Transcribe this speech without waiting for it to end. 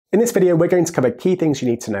In this video, we're going to cover key things you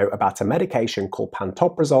need to know about a medication called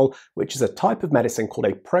pantoprazole, which is a type of medicine called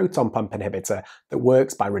a proton pump inhibitor that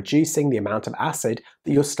works by reducing the amount of acid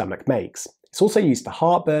that your stomach makes. It's also used for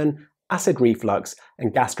heartburn, acid reflux,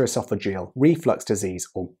 and gastroesophageal reflux disease,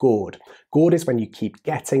 or GORD. GORD is when you keep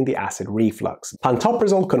getting the acid reflux.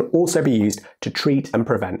 Pantoprazole can also be used to treat and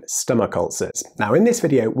prevent stomach ulcers. Now, in this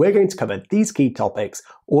video, we're going to cover these key topics,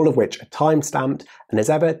 all of which are time-stamped, and as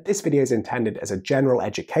ever, this video is intended as a general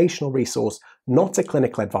educational resource, not a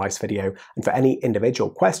clinical advice video, and for any individual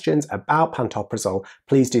questions about pantoprazole,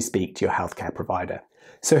 please do speak to your healthcare provider.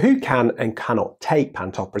 So who can and cannot take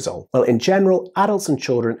pantoprazole? Well, in general, adults and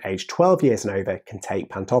children aged 12 years and over can take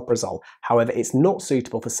pantoprazole. However, it's not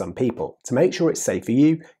suitable for some people. To make sure it's safe for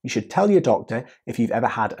you, you should tell your doctor if you've ever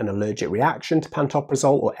had an allergic reaction to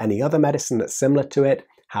pantoprazole or any other medicine that's similar to it,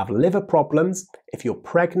 have liver problems, if you're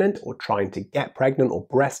pregnant or trying to get pregnant or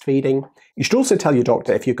breastfeeding. You should also tell your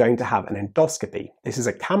doctor if you're going to have an endoscopy. This is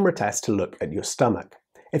a camera test to look at your stomach.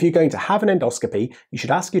 If you're going to have an endoscopy, you should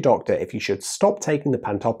ask your doctor if you should stop taking the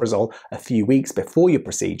pantoprazole a few weeks before your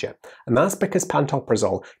procedure. And that's because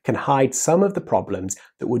pantoprazole can hide some of the problems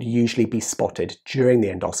that would usually be spotted during the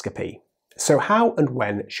endoscopy. So how and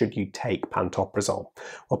when should you take pantoprazole?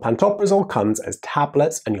 Well, pantoprazole comes as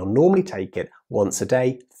tablets and you'll normally take it once a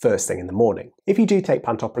day, first thing in the morning. If you do take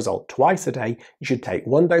pantoprazole twice a day, you should take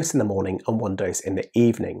one dose in the morning and one dose in the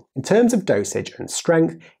evening. In terms of dosage and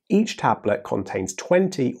strength, each tablet contains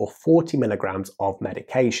 20 or 40 milligrams of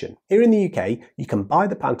medication. Here in the UK, you can buy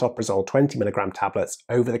the pantoprazole 20 milligram tablets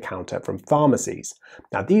over the counter from pharmacies.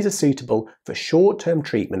 Now, these are suitable for short-term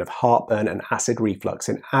treatment of heartburn and acid reflux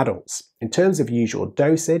in adults. In terms of usual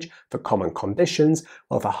dosage for common conditions,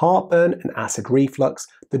 well, for heartburn and acid reflux,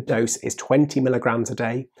 the dose is 20 milligrams a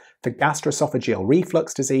day. For gastroesophageal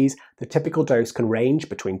reflux disease, the typical dose can range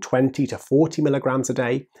between 20 to 40 milligrams a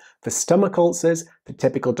day. For stomach ulcers, the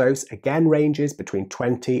typical dose again ranges between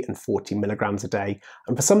 20 and 40 milligrams a day.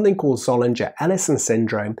 And for something called Zollinger-Ellison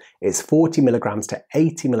syndrome, it's 40 milligrams to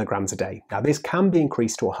 80 milligrams a day. Now, this can be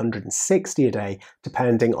increased to 160 a day,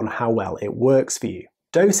 depending on how well it works for you.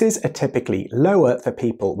 Doses are typically lower for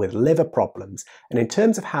people with liver problems, and in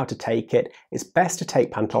terms of how to take it, it's best to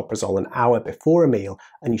take pantoprazole an hour before a meal,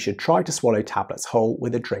 and you should try to swallow tablets whole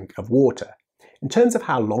with a drink of water. In terms of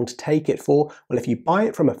how long to take it for, well, if you buy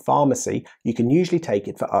it from a pharmacy, you can usually take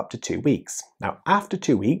it for up to 2 weeks. Now, after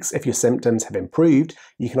 2 weeks, if your symptoms have improved,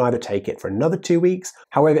 you can either take it for another 2 weeks.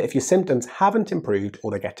 However, if your symptoms haven't improved or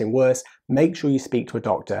they're getting worse, make sure you speak to a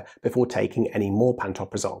doctor before taking any more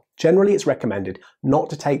pantoprazole. Generally, it's recommended not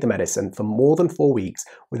to take the medicine for more than 4 weeks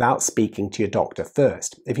without speaking to your doctor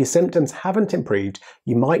first. If your symptoms haven't improved,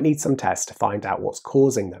 you might need some tests to find out what's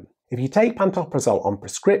causing them. If you take pantoprazole on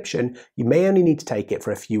prescription, you may only need to take it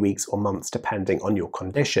for a few weeks or months depending on your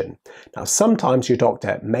condition. Now, sometimes your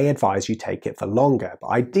doctor may advise you take it for longer, but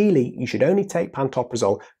ideally you should only take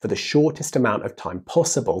pantoprazole for the shortest amount of time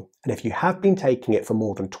possible. And if you have been taking it for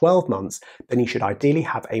more than 12 months, then you should ideally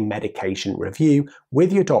have a medication review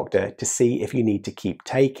with your doctor to see if you need to keep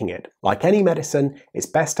taking it. Like any medicine, it's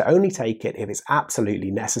best to only take it if it's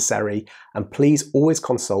absolutely necessary, and please always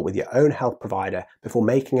consult with your own health provider before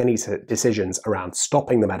making any decisions around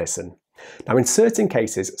stopping the medicine. Now, in certain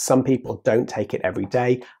cases, some people don't take it every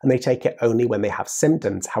day and they take it only when they have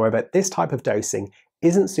symptoms. However, this type of dosing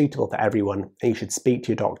isn't suitable for everyone, and you should speak to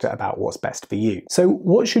your doctor about what's best for you. So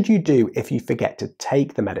what should you do if you forget to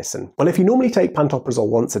take the medicine? Well, if you normally take pantoprazole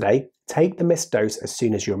once a day, take the missed dose as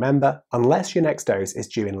soon as you remember, unless your next dose is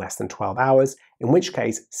due in less than 12 hours, in which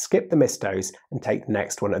case skip the missed dose and take the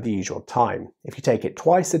next one at the usual time. If you take it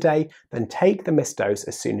twice a day, then take the missed dose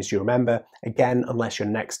as soon as you remember, again unless your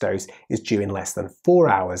next dose is due in less than 4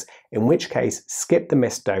 hours, in which case skip the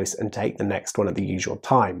missed dose and take the next one at the usual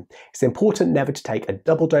time. It's important never to take a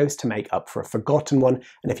double dose to make up for a forgotten one,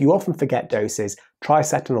 and if you often forget doses, try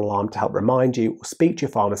set an alarm to help remind you or speak to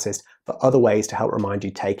your pharmacist for other ways to help remind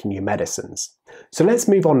you taking your medicines. So let's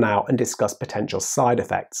move on now and discuss potential side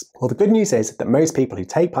effects. Well, the good news is that most people who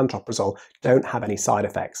take pantoprazole don't have any side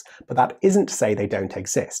effects, but that isn't to say they don't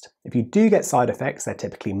exist. If you do get side effects, they're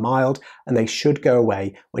typically mild and they should go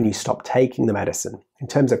away when you stop taking the medicine. In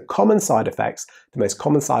terms of common side effects, the most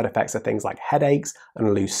common side effects are things like headaches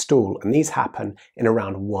and loose stool, and these happen in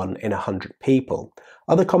around 1 in 100 people.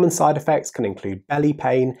 Other common side effects can include belly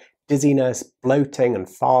pain, dizziness, bloating and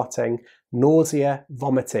farting, nausea,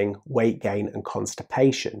 vomiting, weight gain and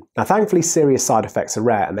constipation. Now, thankfully, serious side effects are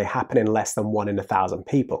rare and they happen in less than 1 in 1,000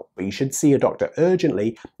 people, but you should see your doctor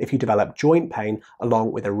urgently if you develop joint pain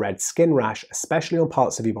along with a red skin rash, especially on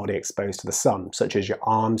parts of your body exposed to the sun, such as your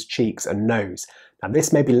arms, cheeks and nose. Now,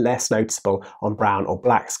 this may be less noticeable on brown or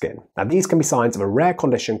black skin. Now, these can be signs of a rare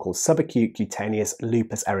condition called subacute cutaneous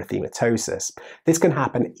lupus erythematosus. This can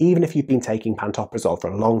happen even if you've been taking pantoprazole for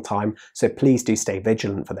a long time, so please do stay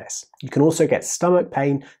vigilant for this. You can also get stomach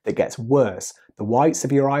pain that gets worse. The whites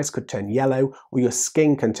of your eyes could turn yellow, or your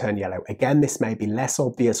skin can turn yellow. Again, this may be less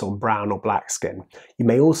obvious on brown or black skin. You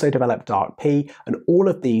may also develop dark pee, and all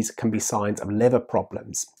of these can be signs of liver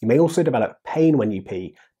problems. You may also develop pain when you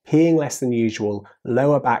pee, peeing less than usual,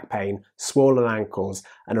 lower back pain, swollen ankles,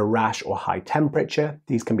 and a rash or high temperature.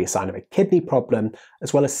 These can be a sign of a kidney problem,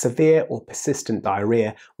 as well as severe or persistent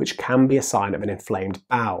diarrhea, which can be a sign of an inflamed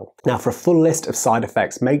bowel. Now, for a full list of side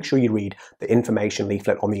effects, make sure you read the information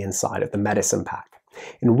leaflet on the inside of the medicine pack.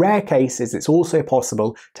 In rare cases, it's also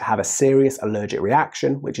possible to have a serious allergic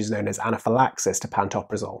reaction, which is known as anaphylaxis to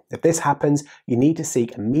pantoprazole. If this happens, you need to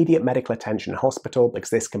seek immediate medical attention in hospital because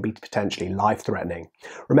this can be potentially life-threatening.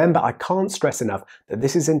 Remember, I can't stress enough that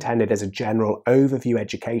this is intended as a general overview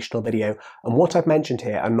educational video, and what I've mentioned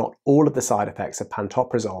here are not all of the side effects of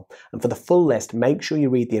pantoprazole. And for the full list, make sure you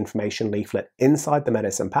read the information leaflet inside the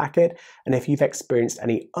medicine packet, and if you've experienced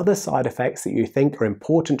any other side effects that you think are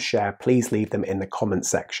important to share, please leave them in the comments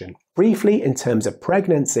section. Briefly, in terms of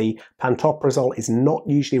pregnancy, pantoprazole is not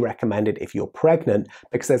usually recommended if you're pregnant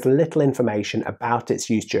because there's little information about its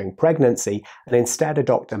use during pregnancy, and instead a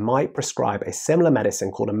doctor might prescribe a similar medicine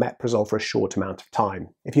called omeprazole for a short amount of time.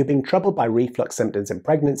 If you're being troubled by reflux symptoms in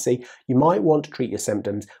pregnancy, you might want to treat your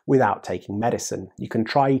symptoms without taking medicine. You can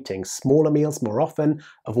try eating smaller meals more often,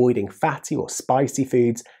 avoiding fatty or spicy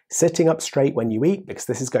foods, sitting up straight when you eat because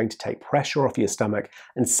this is going to take pressure off your stomach,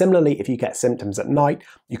 and similarly, if you get symptoms at night,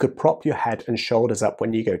 you could prop your head and shoulders up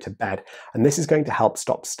when you go to bed, and this is going to help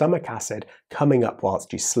stop stomach acid coming up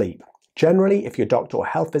whilst you sleep. Generally, if your doctor or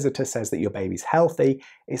health visitor says that your baby's healthy,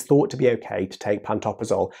 it's thought to be okay to take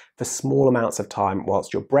pantoprazole for small amounts of time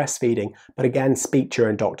whilst you're breastfeeding, but again, speak to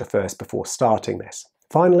your own doctor first before starting this.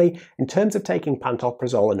 Finally, in terms of taking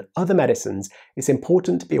pantoprazole and other medicines, it's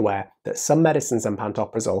important to be aware that some medicines and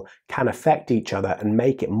pantoprazole can affect each other and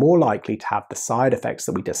make it more likely to have the side effects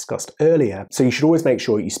that we discussed earlier, so you should always make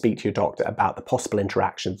sure you speak to your doctor about the possible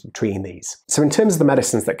interactions between these. So in terms of the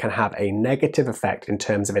medicines that can have a negative effect in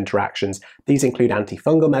terms of interactions, these include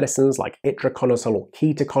antifungal medicines like itraconazole or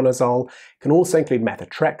ketoconazole. It can also include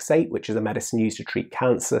methotrexate, which is a medicine used to treat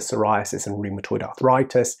cancer, psoriasis, and rheumatoid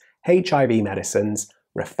arthritis, HIV medicines,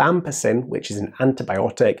 rifampicin, which is an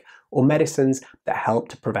antibiotic, or medicines that help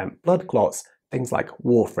to prevent blood clots, things like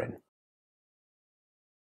warfarin.